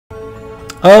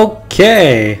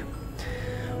Okay.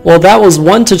 Well, that was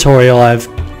one tutorial I've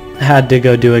had to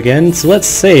go do again, so let's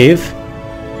save.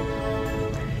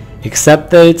 Except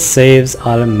that it saves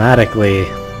automatically.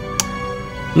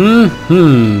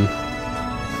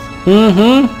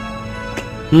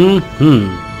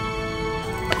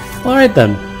 Alright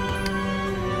then.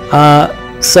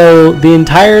 So the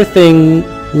entire thing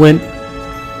went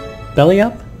belly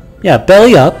up? Yeah,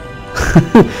 belly up.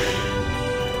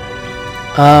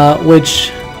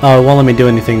 Which, oh, it won't let me do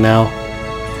anything now.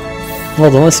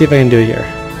 Hold on, let's see if I can do it here.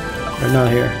 Or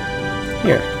not here.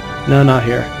 Here. No, not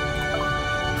here.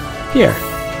 Here.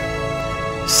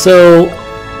 So,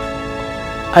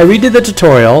 I redid the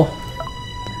tutorial,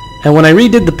 and when I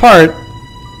redid the part,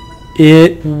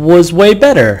 it was way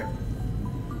better.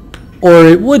 Or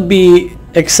it would be,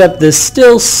 except this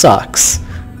still sucks.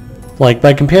 Like,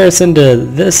 by comparison to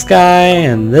this guy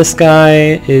and this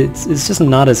guy, it's just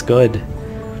not as good.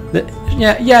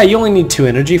 Yeah, you only need 2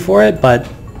 energy for it, but...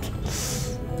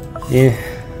 yeah.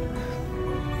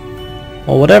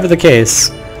 Well, whatever the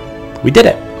case, we did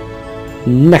it.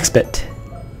 Next bit.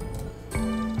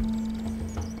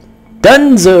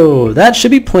 Dunzo! That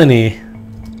should be plenty.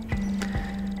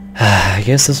 I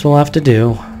guess this will have to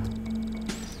do.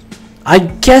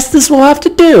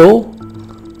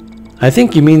 I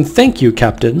think you mean thank you,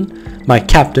 Captain. My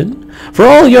Captain. For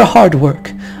all your hard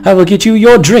work. I will get you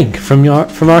your drink from our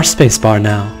spacebar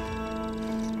now.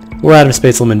 We're out of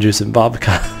space lemon juice and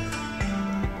vodka.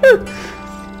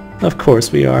 Of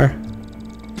course we are.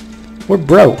 We're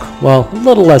broke. Well, a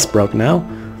little less broke now.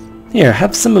 Here,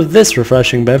 have some of this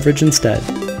refreshing beverage instead.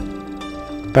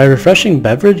 By refreshing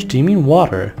beverage, do you mean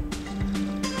water?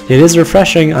 It is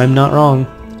refreshing, I'm not wrong.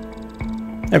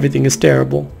 Everything is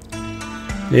terrible.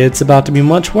 It's about to be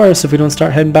much worse if we don't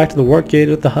start heading back to the work gate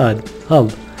at the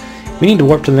hub. We need to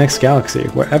warp to the next galaxy,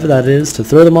 wherever that is, to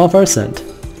throw them off our scent.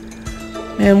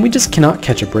 Man, we just cannot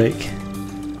catch a break.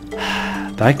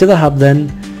 Back to the hub then.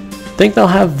 Think they'll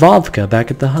have vodka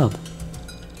back at the hub.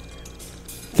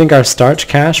 Think our starch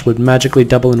cache would magically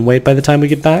double in weight by the time we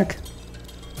get back?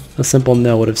 A simple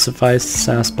no would have sufficed,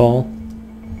 sassball.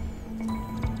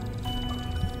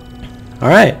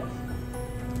 Alright.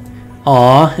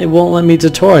 Aw, it won't let me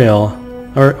tutorial.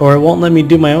 Or it won't let me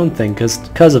do my own thing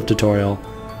cause of tutorial.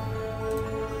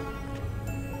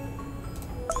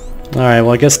 Alright,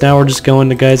 well I guess now we're just going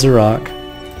to Geyser Rock.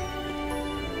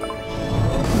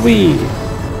 Whee!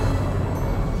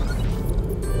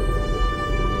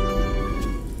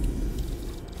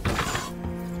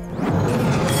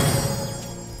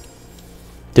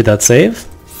 Did that save?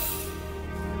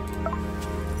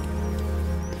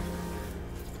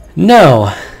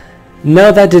 No!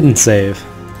 No, that didn't save.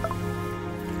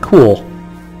 Cool.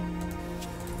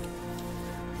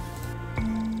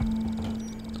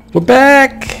 We're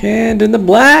back! And in the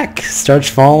black! Starts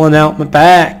falling out my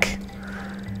back.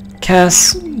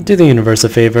 Cass, do the universe a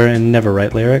favor and never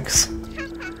write lyrics.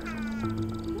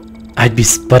 I'd be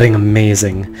sputting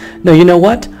amazing. No, you know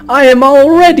what? I am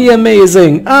already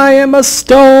amazing! I am a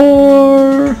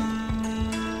star!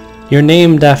 You're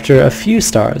named after a few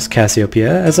stars,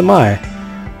 Cassiopeia, as am I.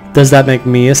 Does that make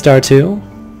me a star too?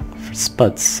 For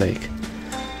Spud's sake.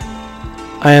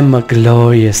 I am a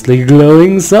gloriously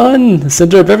glowing sun, the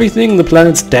center of everything. The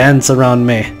planets dance around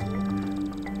me.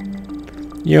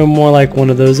 You're more like one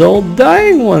of those old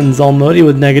dying ones, all moody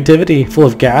with negativity, full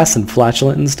of gas and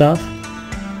flatulent and stuff.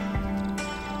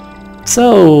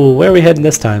 So, where are we heading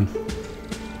this time?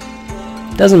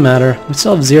 Doesn't matter, we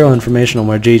still have 0 information on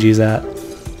where Gigi's at.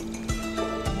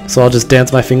 So I'll just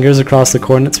dance my fingers across the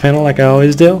coordinates panel like I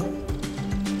always do?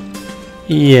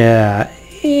 Yeah,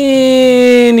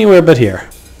 anywhere but here.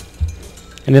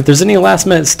 And if there's any last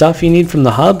minute stuff you need from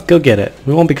the hub, go get it.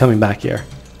 We won't be coming back here.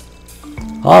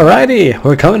 Alrighty,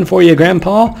 we're coming for you,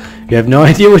 Grandpa. You have no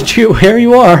idea where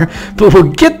you are, but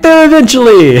we'll get there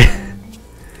eventually.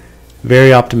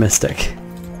 Very optimistic.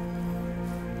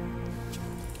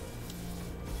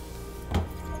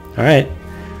 Alright.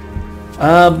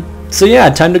 So yeah,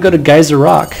 time to go to Geyser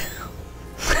Rock.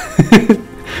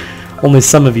 Only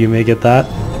some of you may get that,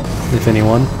 if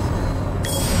anyone.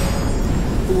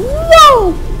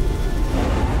 Whoa!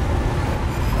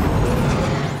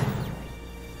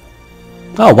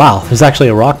 Oh wow, there's actually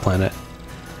a rock planet.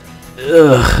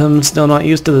 Ugh, I'm still not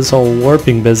used to this whole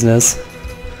warping business.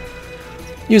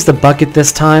 Use the bucket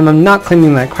this time. I'm not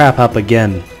cleaning that crap up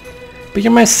again. But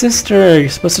you're my sister. You're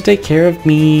supposed to take care of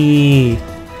me.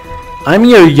 I'm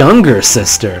your younger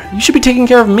sister. You should be taking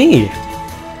care of me.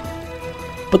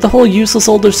 But the whole useless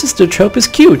older sister trope is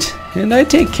cute, and I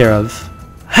take care of.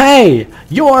 Hey!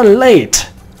 You're late!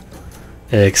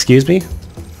 Excuse me?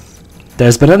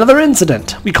 There's been another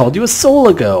incident. We called you a soul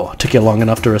ago. Took you long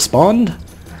enough to respond?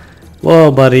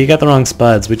 Whoa, buddy, you got the wrong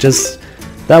spuds.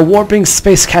 That warping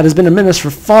space cat has been a menace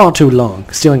for far too long.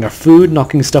 Stealing our food,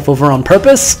 knocking stuff over on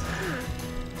purpose.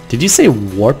 Did you say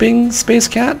warping space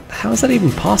cat? How is that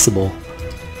even possible?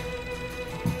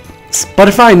 But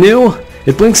if I knew!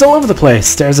 It blinks all over the place,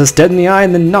 stares us dead in the eye,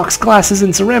 and then knocks glasses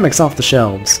and ceramics off the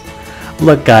shelves.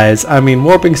 Look guys, I mean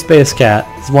warping space cat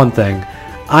is one thing.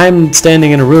 I'm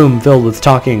standing in a room filled with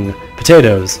talking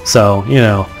potatoes, so, you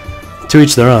know, to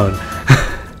each their own.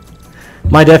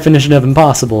 My definition of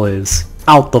impossible is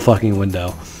out the fucking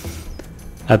window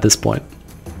at this point.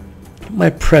 My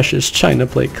precious china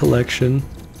plate collection.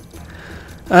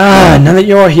 Ah, now that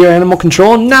you're here, Animal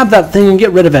Control, nab that thing and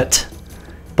get rid of it.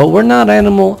 But we're not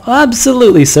animal.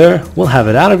 Absolutely, sir. We'll have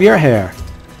it out of your hair.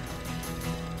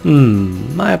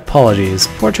 My apologies.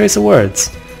 Poor choice of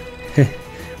words.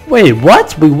 Wait,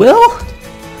 what? We will?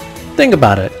 Think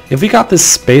about it. If we got this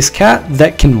space cat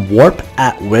that can warp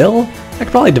at will, I could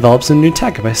probably develop some new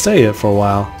tech if I study it for a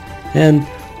while. And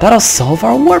that'll solve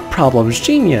our warp problems.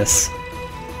 Genius.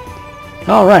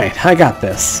 Alright, I got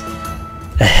this.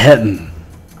 Ahem.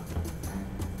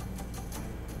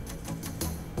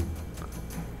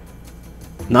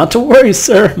 Not to worry,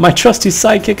 sir. My trusty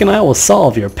sidekick and I will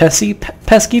solve your pesky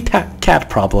cat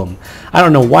problem. I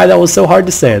don't know why that was so hard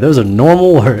to say. Those are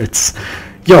normal words.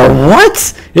 Your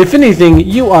what? If anything,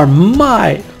 you are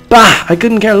my... Bah! I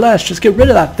couldn't care less. Just get rid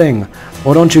of that thing.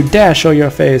 Or don't you dare show your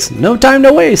face. No time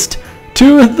to waste.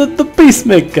 To the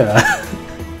Peacemaker.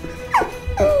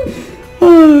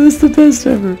 Oh, that's the best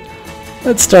ever.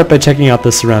 Let's start by checking out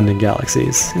the surrounding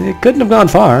galaxies. It couldn't have gone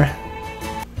far.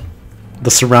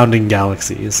 The surrounding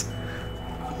galaxies.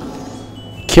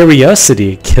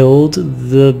 Curiosity killed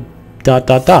the ...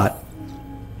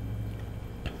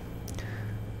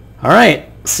 Alright,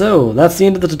 so that's the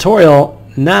end of the tutorial.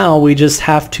 Now we just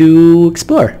have to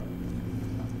explore.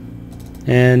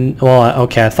 And, well,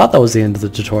 okay, I thought that was the end of the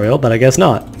tutorial, but I guess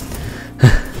not.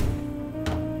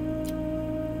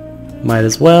 Might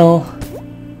as well.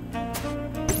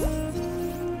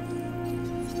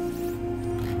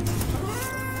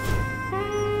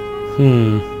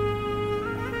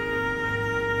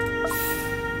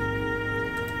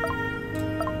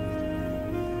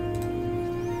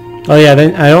 Oh yeah,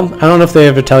 I don't know if they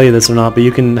ever tell you this or not, but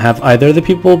you can have either of the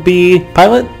people be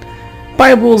pilot.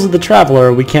 By rules of the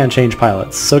Traveler, we can't change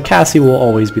pilots, so Cassie will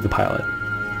always be the pilot.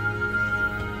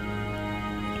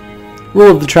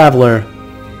 Rule of the Traveler,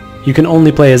 you can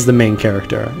only play as the main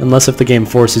character, unless if the game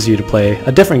forces you to play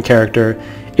a different character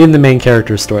in the main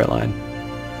character's storyline.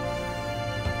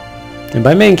 And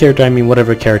by main character, I mean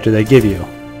whatever character they give you.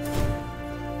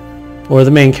 Or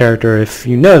the main character if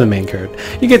you know the main character.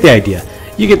 You get the idea.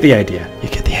 You get the idea. You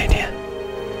get the idea.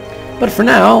 But for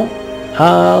now,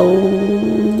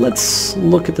 let's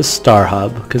look at the Star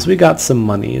Hub, because we got some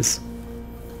monies.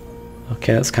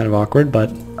 Okay, that's kind of awkward, but...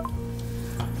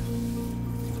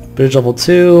 Bridge level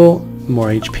 2, more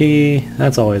HP,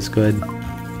 that's always good.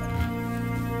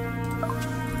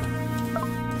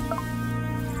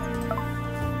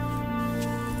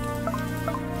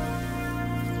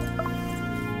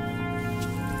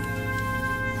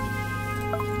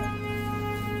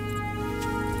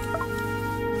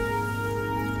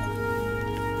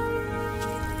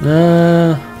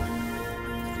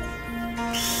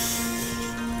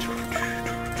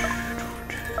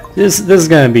 This is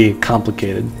gonna be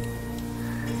complicated.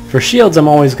 For shields, I'm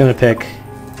always gonna pick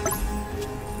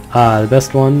the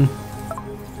best one.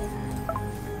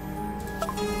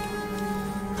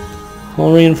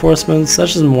 Hull reinforcements.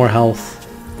 That's just more health.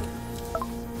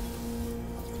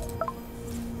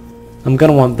 I'm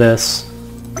gonna want this.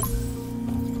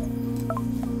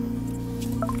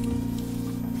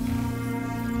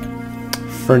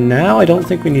 For now, I don't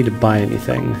think we need to buy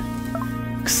anything.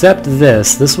 Except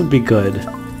this. This would be good.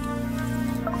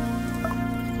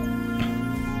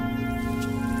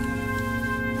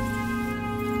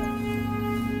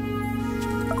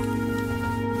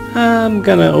 I'm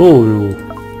gonna... Oh.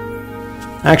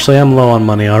 Actually, I'm low on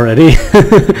money already.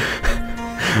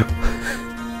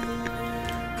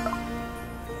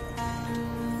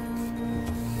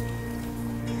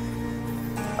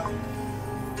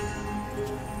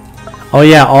 Oh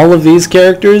yeah, all of these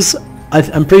characters,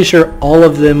 I'm pretty sure all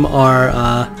of them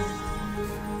are,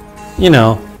 you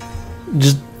know,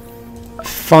 just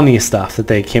funny stuff that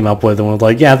they came up with and was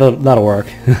like, yeah, that'll work.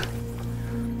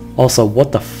 Also,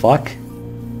 what the fuck?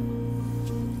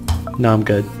 No, I'm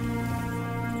good.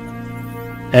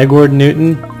 Edward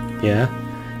Newton, yeah.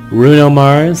 Bruno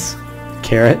Mars,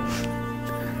 Carrot.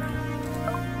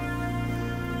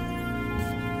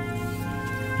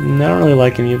 I don't really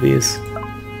like any of these.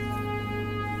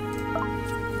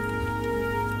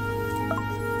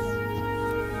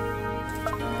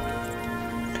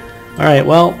 Alright,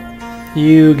 well,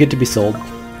 you get to be sold.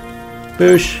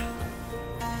 Boosh.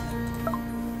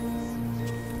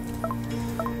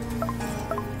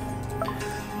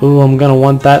 Ooh, I'm gonna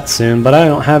want that soon, but I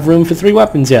don't have room for 3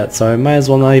 weapons yet, so I might as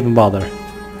well not even bother.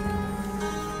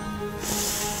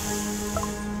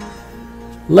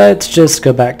 Let's just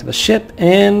go back to the ship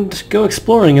and go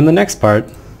exploring in the next part.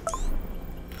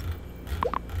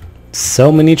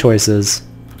 So many choices.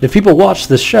 If people watch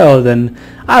the show, then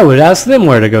I would ask them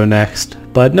where to go next.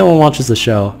 But no one watches the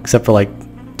show, except for like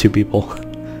 2 people.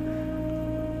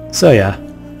 So yeah,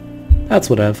 that's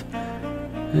whatever.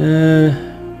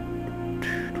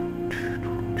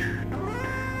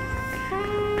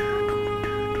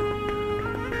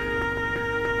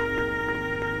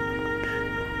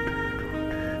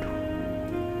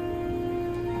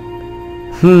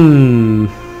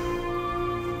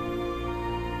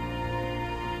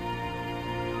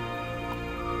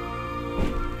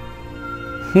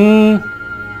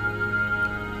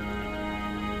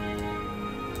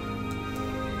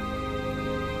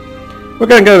 We're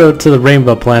gonna go to the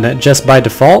Rainbow Planet just by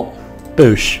default.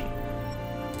 Boosh.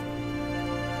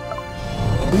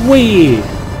 Whee!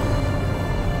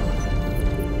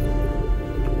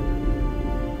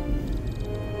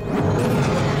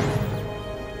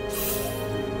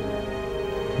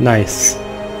 Nice.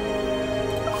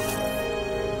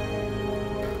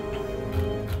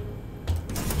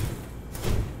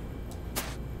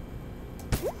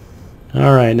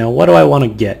 Alright, now what do I want to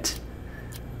get?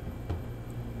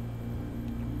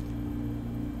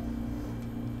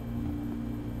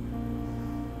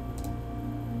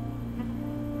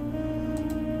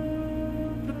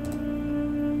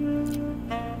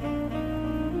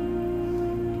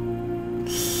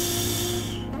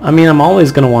 I mean, I'm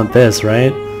always gonna want this,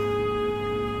 right?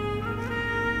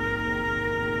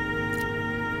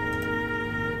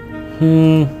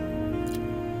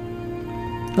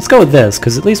 Let's go with this,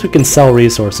 because at least we can sell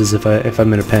resources if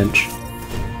I'm in a pinch.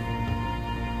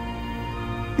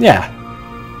 Yeah.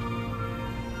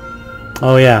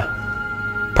 Oh yeah.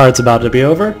 Part's about to be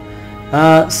over.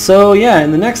 So yeah,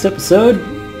 in the next episode,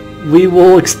 we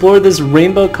will explore this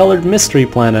rainbow-colored mystery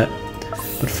planet.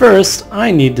 But first,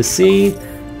 I need to see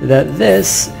that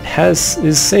this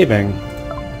is saving.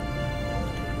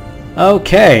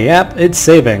 Okay, yep, it's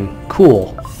saving.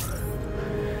 Cool.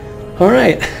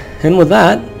 Alright, and with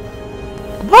that,